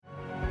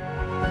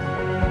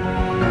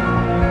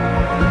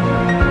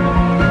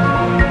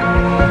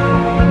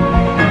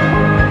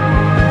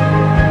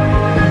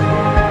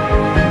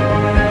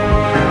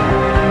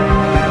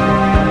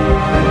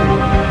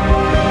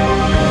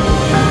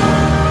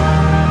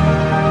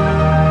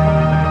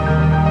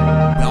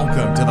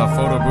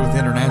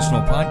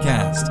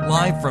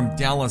Live from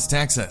Dallas,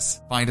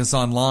 Texas. Find us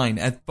online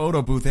at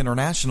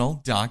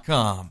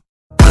photoboothinternational.com.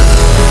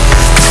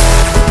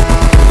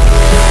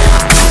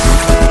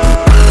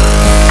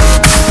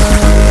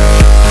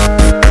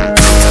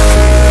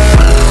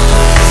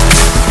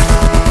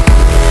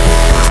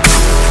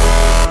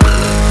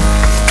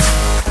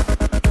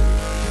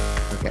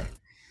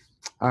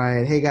 All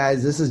right. Hey,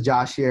 guys, this is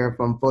Josh here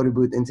from Photo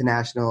Booth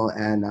International,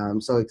 and I'm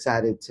so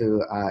excited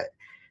to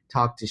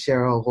talk to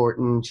Cheryl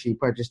Horton. She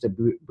purchased a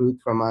booth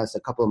from us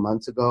a couple of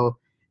months ago.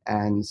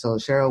 And so,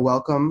 Cheryl,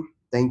 welcome.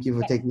 Thank you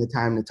for taking the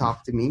time to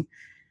talk to me.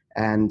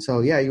 And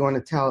so, yeah, you want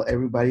to tell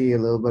everybody a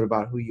little bit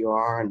about who you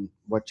are and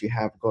what you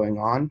have going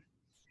on?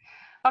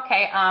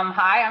 Okay.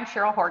 Hi, I'm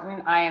Cheryl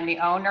Horton. I am the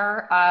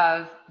owner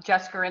of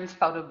Just Grins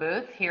Photo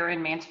Booth here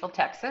in Mansfield,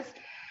 Texas.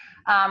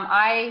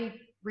 I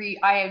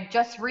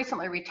just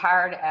recently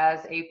retired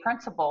as a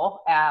principal.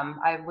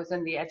 I was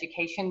in the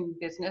education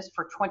business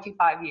for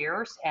 25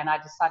 years, and I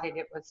decided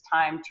it was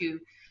time to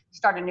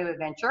start a new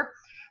adventure.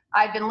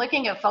 I've been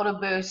looking at photo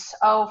booths,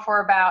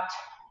 for about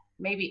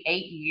maybe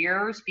 8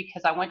 years,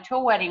 because I went to a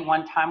wedding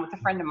one time with a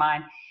friend of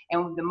mine,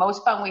 and the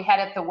most fun we had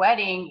at the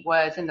wedding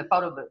was in the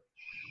photo booth.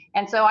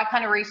 And so I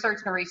kind of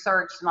researched, and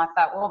I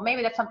thought, well,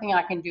 maybe that's something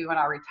I can do when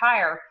I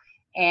retire.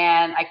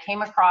 And I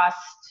came across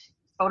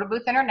Photo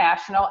Booth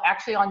International,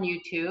 actually on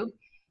YouTube,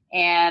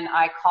 and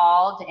I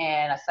called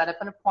and I set up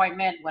an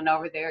appointment, went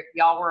over there.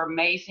 Y'all were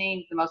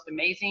amazing, the most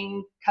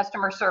amazing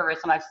customer service,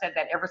 and I've said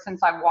that ever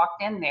since I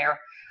walked in there.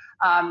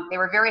 They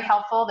were very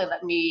helpful. They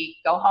let me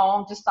go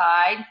home,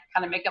 decide,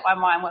 kind of make up my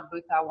mind what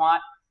booth I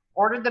want,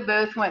 ordered the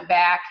booth, went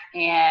back,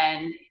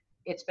 and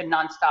it's been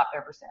nonstop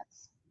ever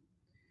since.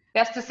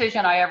 Best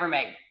decision I ever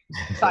made.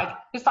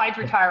 Besides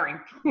retiring.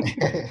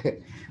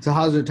 So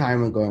how's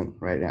retirement going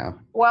right now?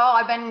 Well,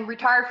 I've been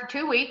retired for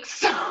 2 weeks,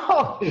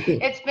 so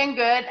it's been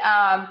good.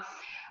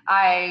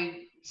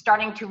 I'm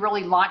starting to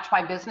really launch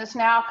my business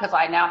now because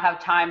I now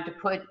have time to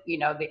put,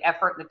 the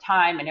effort and the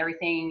time and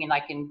everything, and I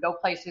can go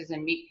places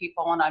and meet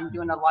people, and I'm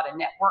doing a lot of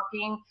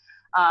networking.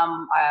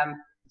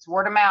 It's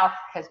word of mouth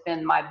has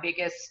been my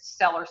biggest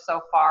seller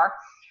so far.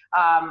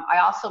 I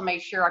also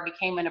made sure I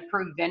became an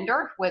approved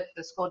vendor with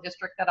the school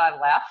district that I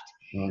left.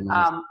 Oh,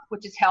 nice.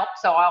 Which has helped.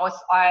 So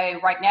I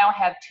right now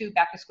have 2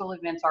 back to school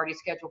events already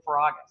scheduled for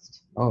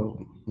August.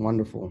 Oh,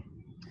 wonderful.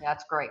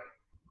 That's great.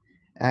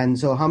 And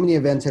so how many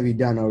events have you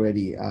done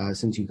already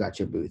since you got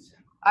your booth?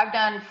 I've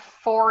done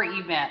 4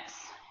 events.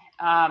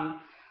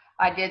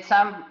 I did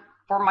some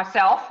for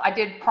myself. I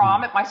did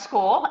prom at my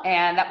school,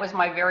 and that was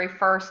my very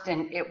first,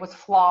 and it was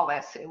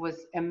flawless. It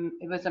was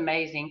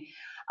amazing.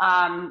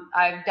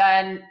 I've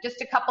done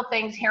just a couple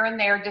things here and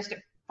there, just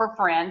for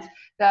friends.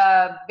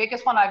 The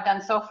biggest one I've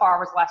done so far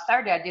was last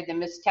Saturday. I did the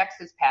Miss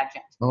Texas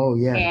pageant. Oh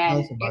yeah, and tell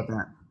us about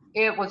that.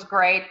 It was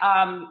great.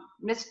 I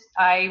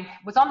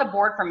was on the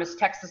board for Miss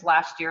Texas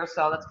last year,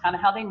 so that's kind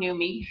of how they knew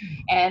me.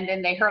 And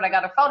then they heard I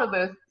got a photo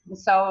booth, and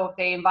so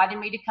they invited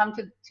me to come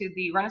to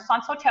the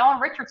Renaissance Hotel in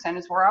Richardson,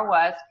 is where I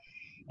was.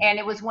 And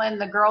it was when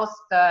the girls,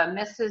 the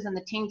misses and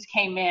the teams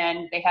came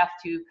in. They have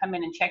to come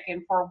in and check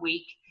in for a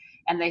week,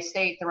 and they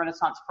stay at the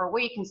Renaissance for a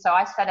week. And so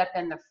I sat up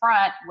in the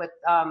front with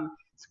a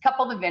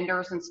couple of the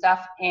vendors and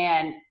stuff,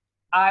 and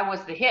I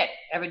was the hit,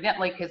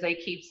 evidently, because they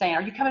keep saying,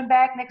 "Are you coming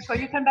back next week?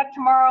 Are you coming back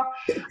tomorrow?"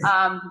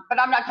 But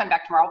I'm not coming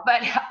back tomorrow.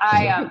 But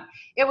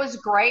it was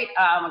great.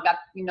 I got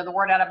the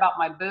word out about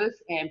my booth,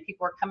 and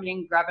people were coming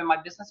in grabbing my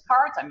business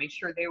cards. I made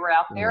sure they were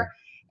out there,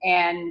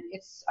 and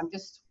I'm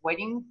just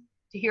waiting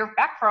to hear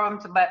back from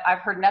them. But I've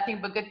heard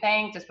nothing but good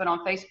things. It's been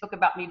on Facebook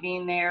about me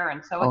being there,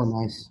 and so it's,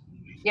 nice.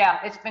 Yeah,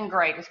 it's been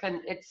great. It's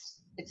been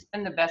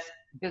the best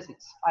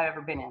business I've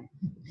ever been in.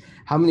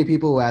 How many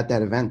people were at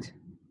that event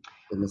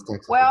in Miss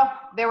Texas? Well,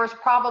 there was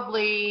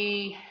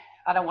probably,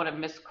 I don't want to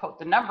misquote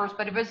the numbers,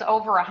 but it was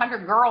over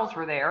 100 girls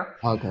were there.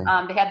 Okay.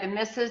 They had the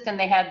misses, and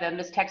they had the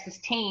Miss Texas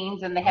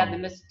teens, and they had the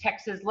Miss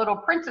Texas little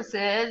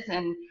princesses,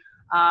 and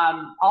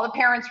all the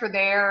parents were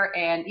there,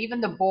 and even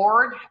the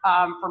board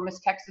for Miss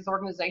Texas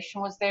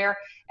organization was there,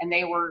 and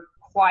they were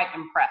quite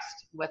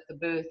impressed with the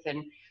booth.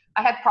 And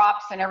I had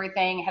props and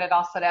everything, had it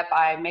all set up.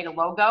 I made a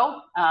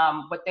logo,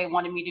 what they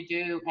wanted me to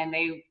do, and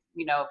they,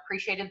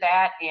 appreciated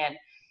that. And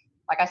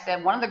like I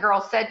said, one of the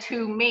girls said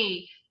to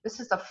me, "This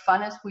is the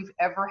funnest we've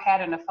ever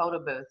had in a photo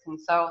booth." And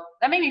so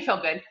that made me feel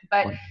good.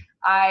 But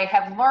I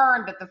have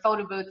learned that the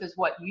photo booth is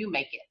what you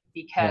make it,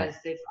 because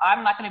if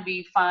I'm not going to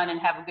be fun and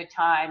have a good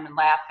time and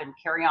laugh and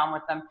carry on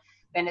with them,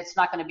 then it's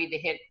not going to be the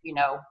hit,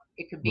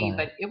 it could be,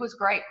 but it was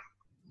great.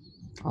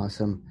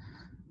 Awesome.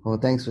 Well,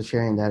 thanks for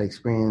sharing that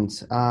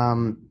experience.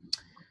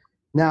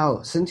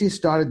 Now, since you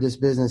started this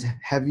business,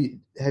 have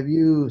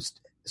you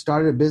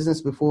started a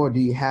business before?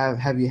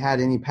 Have you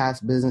had any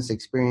past business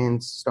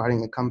experience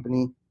starting a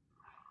company?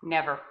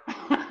 Never.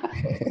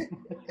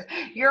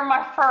 You're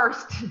my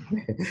first.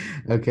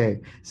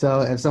 Okay.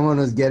 So if someone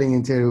was getting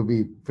into it, it would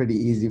be pretty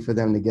easy for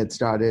them to get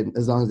started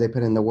as long as they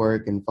put in the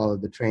work and follow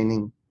the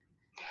training.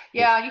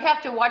 Yeah, you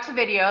have to watch the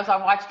videos. I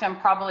watched them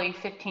probably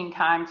 15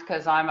 times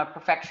because I'm a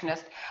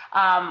perfectionist.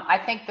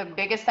 I think the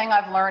biggest thing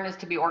I've learned is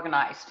to be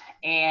organized.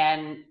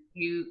 And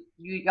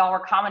y'all were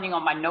commenting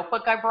on my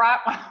notebook I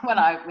brought when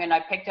I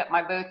picked up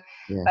my booth.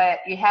 Yeah. But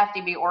you have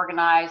to be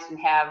organized and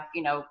have,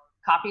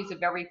 copies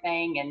of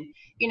everything, and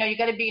you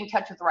got to be in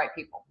touch with the right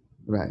people.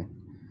 Right.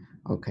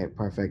 Okay,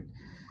 perfect.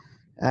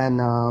 And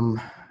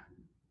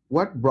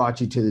what brought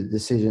you to the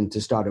decision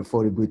to start a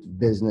photo booth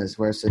business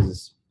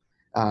versus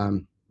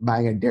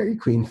buying a Dairy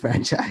Queen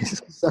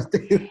franchise?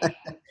 Something like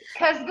that?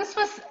 Because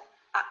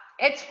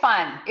it's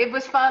fun. It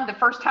was fun the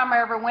first time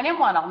I ever went in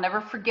one. I'll never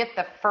forget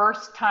the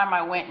first time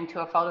I went into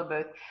a photo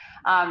booth.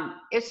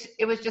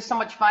 It was just so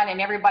much fun,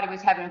 and everybody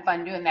was having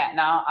fun doing that.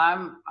 Now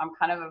I'm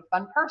kind of a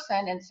fun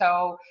person, and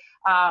so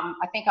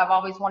I think I've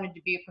always wanted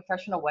to be a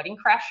professional wedding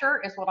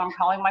crasher, is what I'm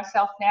calling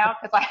myself now,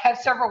 because I have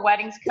several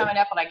weddings coming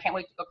up, and I can't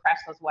wait to go crash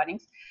those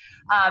weddings.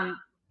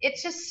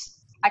 It's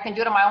just, I can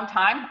do it on my own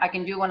time. I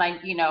can do when I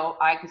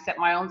can set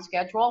my own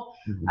schedule.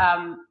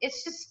 Mm-hmm.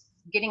 It's just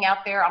getting out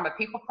there. I'm a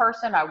people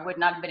person. I would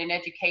not have been in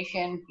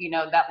education,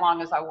 that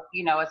long as I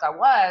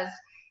was,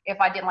 if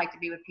I didn't like to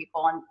be with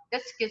people. And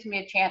this gives me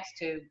a chance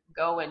to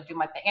go and do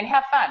my thing and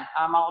have fun.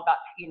 I'm all about,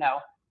 you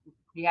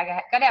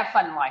gotta have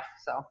fun in life.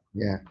 So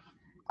yeah.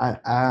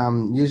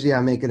 Usually I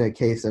make it a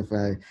case of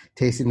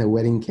tasting the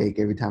wedding cake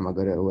every time I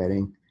go to a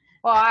wedding.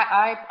 Well,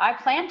 I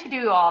plan to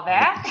do all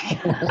that,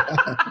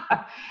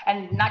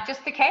 and not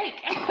just the cake.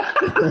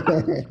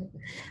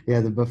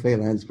 Yeah, the buffet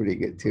line's pretty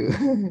good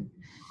too.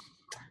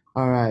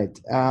 All right.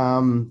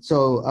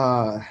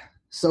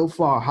 So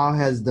far, how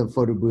has the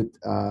photo booth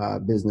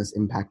business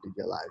impacted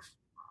your life?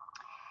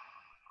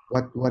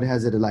 What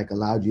has it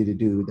allowed you to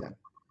do that?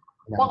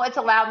 Well, it's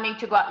allowed me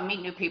to go out and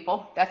meet new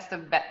people. That's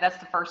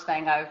the first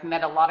thing. I've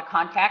met a lot of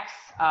contacts,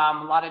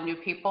 a lot of new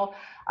people.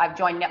 I've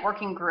joined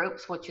networking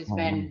groups, which has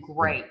been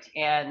great.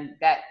 And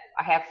that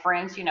I have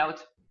friends,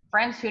 it's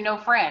friends who know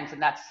friends.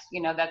 And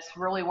that's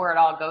really where it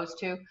all goes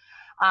to.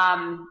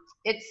 I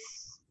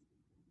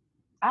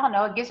don't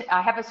know,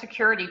 I have a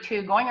security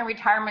too. Going in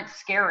retirement's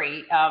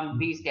scary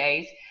these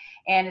days.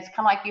 And it's kind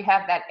of like you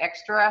have that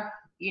extra,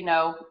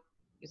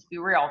 let's be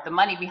real, the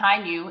money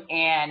behind you,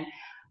 and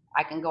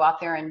I can go out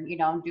there and,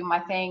 do my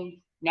thing.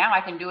 Now I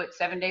can do it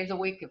 7 days a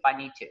week if I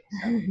need to.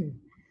 So.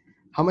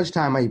 How much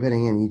time are you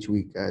putting in each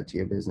week to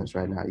your business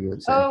right now, you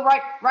would say? Oh,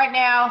 right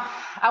now,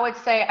 I would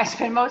say I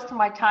spend most of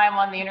my time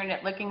on the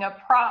internet looking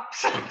up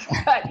props and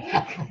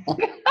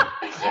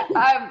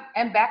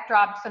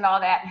backdrops and all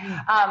that.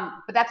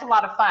 But that's a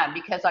lot of fun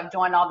because I've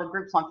joined all the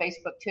groups on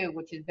Facebook too,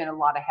 which has been a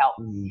lot of help.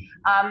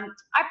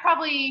 I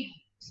probably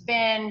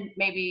spend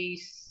maybe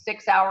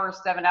 6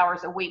 hours, 7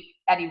 hours a week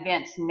at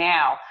events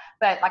now.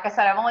 But like I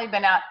said, I've only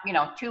been out,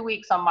 2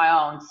 weeks on my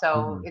own.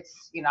 So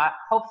it's,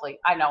 hopefully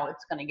I know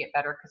it's going to get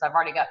better because I've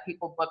already got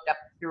people booked up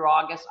through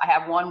August. I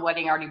have one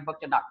wedding already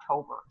booked in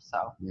October.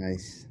 So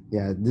nice.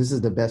 Yeah, this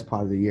is the best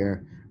part of the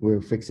year we're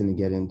fixing to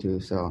get into.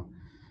 So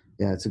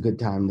yeah, it's a good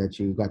time that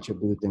you got your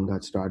booth and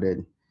got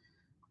started.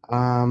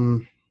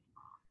 Let's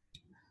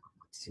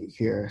see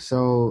here.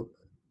 So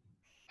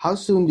how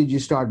soon did you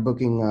start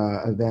booking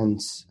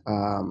events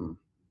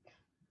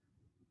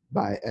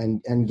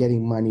and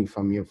getting money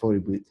from your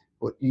photo booth?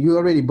 You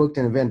already booked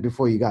an event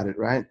before you got it,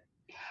 right?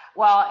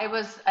 Well, it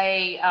was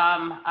I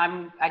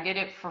did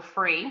it for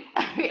free.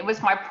 It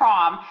was my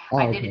prom.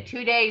 I did it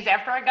 2 days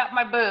after I got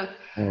my booth.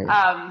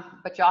 Right.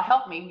 But y'all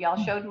helped me.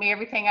 Y'all showed me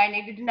everything I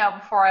needed to know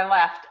before I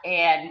left.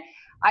 And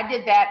I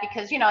did that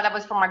because, that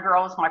was for my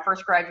girls, my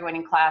first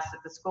graduating class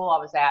at the school I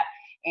was at.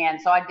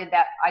 And so I did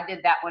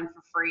that one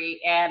for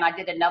free. And I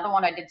did another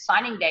one. I did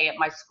signing day at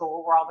my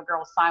school where all the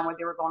girls signed when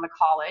they were going to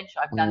college.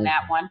 I've done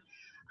that one.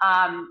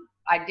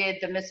 I did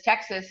the Miss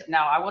Texas.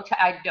 Now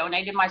I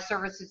donated my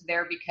services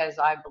there because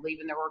I believe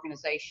in their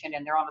organization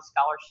and they're on a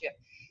scholarship.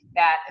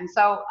 And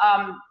so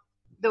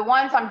the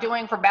ones I'm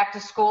doing for back to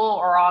school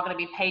are all going to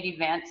be paid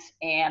events,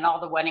 and all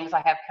the weddings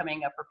I have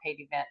coming up are paid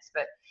events.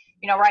 But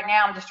right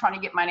now I'm just trying to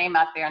get my name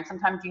out there, and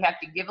sometimes you have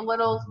to give a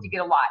little to get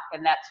a lot,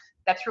 and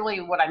that's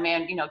really what I'm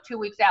in. 2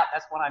 weeks out,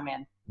 that's what I'm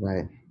in.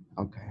 Right.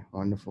 Okay.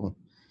 Wonderful.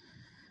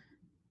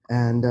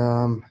 And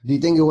do you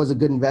think it was a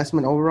good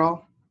investment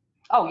overall?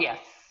 Oh yes.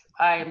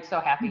 I am so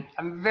happy.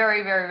 I'm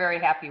very, very, very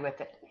happy with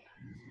it.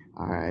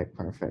 All right,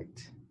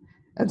 perfect.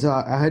 And so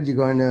I heard you're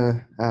going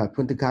to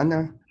Punta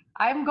Cana?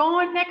 I'm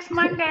going next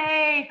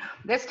Monday.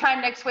 This time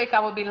next week, I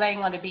will be laying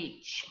on the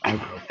beach.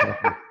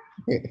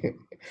 Okay,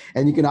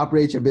 and you can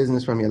operate your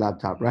business from your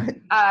laptop, right?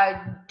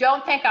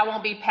 Don't think I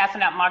won't be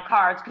passing out my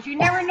cards because you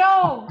never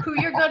know who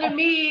you're going to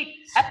meet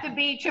at the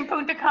beach in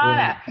Punta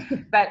Cana. Yeah.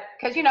 But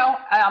because,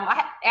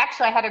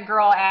 I had a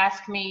girl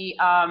ask me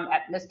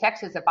at Miss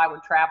Texas if I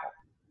would travel.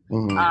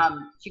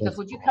 She goes,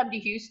 would you come to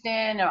Houston?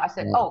 And I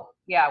said, oh,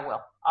 yeah, I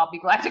will. I'll be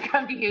glad to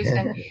come to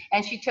Houston.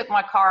 And she took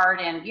my card,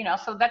 and,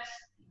 so that's,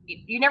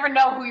 you never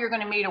know who you're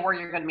going to meet or where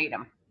you're going to meet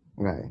them.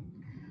 Right.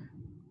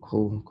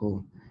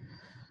 Cool.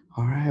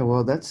 All right.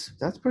 Well, that's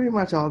pretty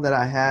much all that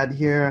I had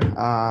here.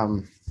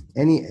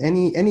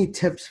 Any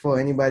tips for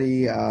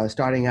anybody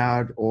starting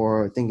out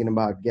or thinking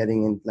about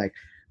getting in, like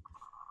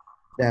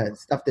that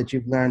stuff that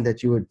you've learned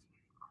that you would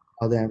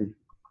tell them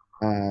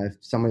if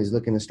somebody's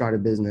looking to start a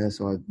business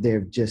or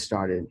they've just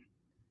started?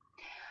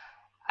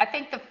 I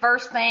think the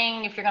first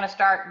thing, if you're going to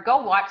start,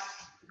 go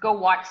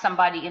watch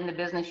somebody in the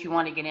business you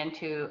want to get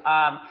into.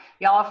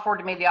 Y'all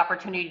afforded me the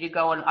opportunity to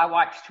go, and I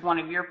watched one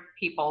of your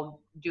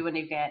people do an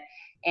event,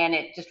 and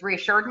it just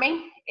reassured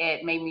me.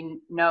 It made me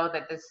know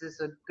that this is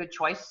a good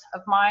choice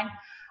of mine.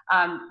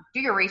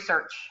 Do your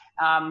research.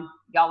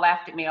 Y'all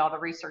laughed at me, all the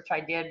research I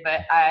did,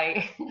 but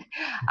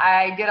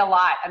I did a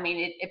lot. I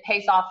mean, it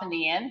pays off in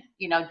the end,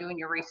 doing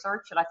your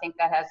research. And I think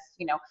that has,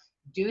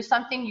 do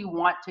something you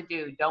want to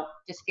do. Don't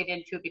just get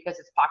into it because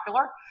it's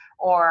popular,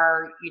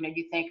 or,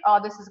 you think, oh,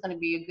 this is going to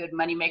be a good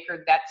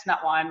moneymaker. That's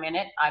not why I'm in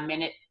it. I'm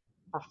in it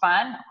for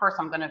fun. Of course,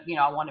 I'm going to,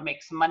 I want to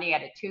make some money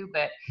at it too,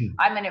 but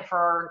I'm in it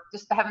for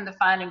just having the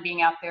fun and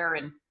being out there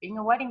and being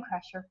a wedding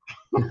crasher.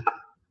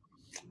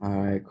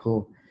 All right,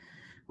 cool.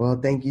 Well,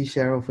 thank you,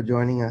 Cheryl, for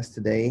joining us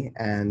today,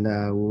 and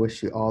we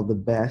wish you all the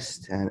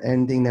best. And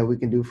anything that we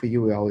can do for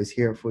you, we're always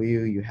here for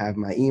you. You have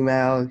my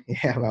email, you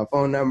have our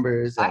phone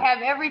numbers. I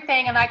have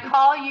everything, and I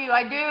call you.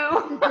 I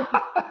do.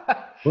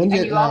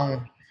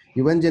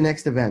 When's your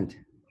next event?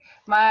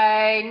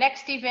 My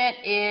next event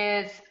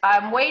is,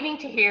 I'm waiting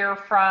to hear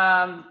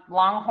from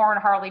Longhorn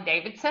Harley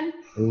Davidson.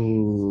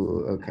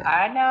 Ooh, okay.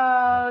 I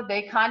know.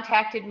 They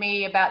contacted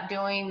me about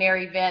doing their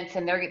events,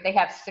 and they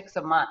have 6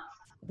 a month.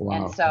 Wow.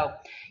 And so,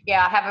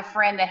 yeah, I have a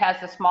friend that has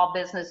a small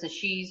business, and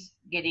she's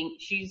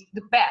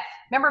the Beth.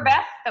 Remember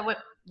Beth that went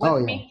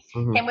with me?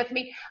 Mm-hmm. Came with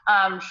me.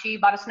 She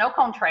bought a snow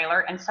cone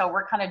trailer, and so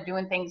we're kind of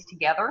doing things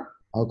together.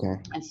 Okay.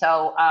 And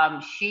so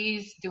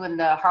she's doing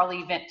the Harley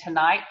event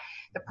tonight.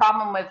 The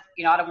problem with,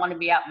 I don't want to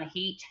be out in the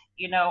heat,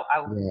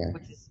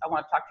 which is, I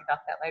want to talk to you about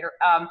that later.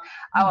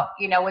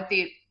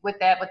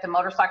 With the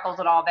motorcycles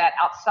and all that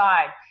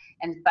outside.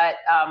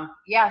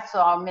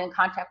 So I'm in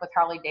contact with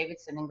Harley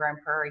Davidson in Grand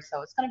Prairie.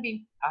 So it's going to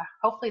be,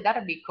 hopefully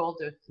that'll be cool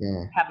to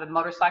have a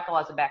motorcycle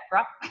as a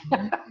backdrop.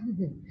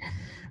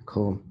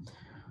 Cool.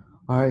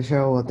 All right,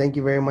 Cheryl. Well, thank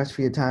you very much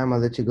for your time. I'll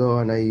let you go.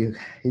 I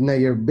know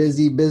you're a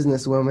busy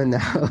businesswoman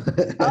now.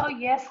 Oh,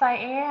 yes, I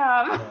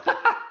am.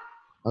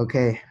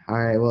 Okay.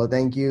 All right. Well,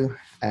 thank you.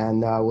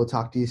 And we'll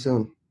talk to you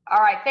soon.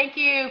 All right. Thank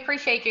you.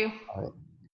 Appreciate you. All right.